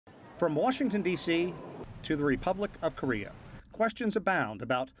From Washington, D.C. to the Republic of Korea, questions abound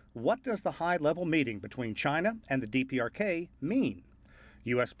about what does the high-level meeting between China and the DPRK mean?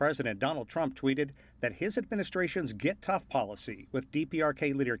 U.S. President Donald Trump tweeted that his administration's Get Tough policy with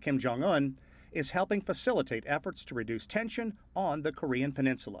DPRK leader Kim Jong-un is helping facilitate efforts to reduce tension on the Korean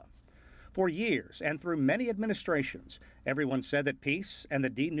peninsula. For years and through many administrations, everyone said that peace and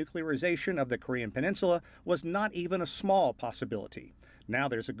the denuclearization of the Korean peninsula was not even a small possibility. Now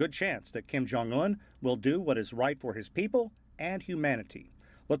there's a good chance that Kim Jong-un will do what is right for his people and humanity.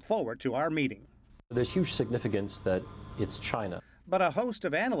 Look forward to our meeting. There's huge significance that it's China. But a host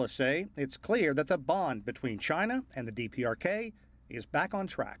of analysts say it's clear that the bond between China and the DPRK is back on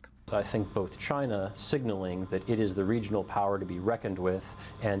track. I think both China signaling that it is the regional power to be reckoned with,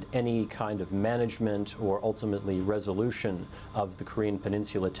 and any kind of management or ultimately resolution of the Korean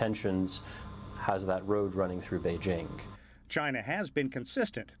Peninsula tensions has that road running through Beijing. China has been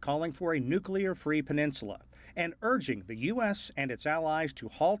consistent, calling for a nuclear-free peninsula and urging the U.S. and its allies to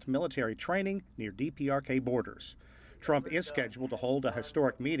halt military training near DPRK borders. Trump is scheduled to hold a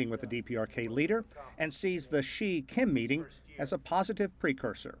historic meeting with the DPRK leader and sees the Xi-Kim meeting as a positive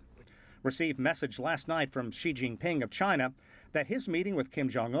precursor. Received message last night from Xi Jinping of China that his meeting with Kim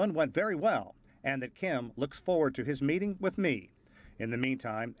Jong-un went very well and that Kim looks forward to his meeting with me. In the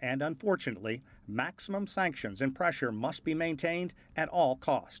meantime, and unfortunately, maximum sanctions and pressure must be maintained at all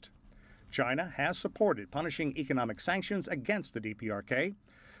cost. China has supported punishing economic sanctions against the DPRK.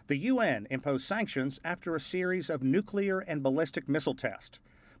 The UN imposed sanctions after a series of nuclear and ballistic missile tests.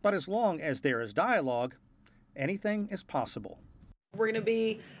 But as long as there is dialogue, anything is possible. We're going to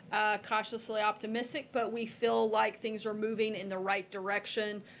be cautiously optimistic, but we feel like things are moving in the right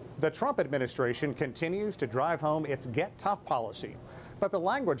direction. The Trump administration continues to drive home its Get Tough policy, but the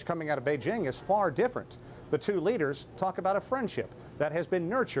language coming out of Beijing is far different. The two leaders talk about a friendship that has been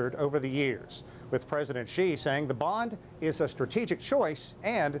nurtured over the years, with President Xi saying the bond is a strategic choice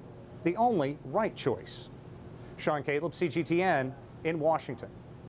and the only right choice. Sean Caleb, CGTN in Washington.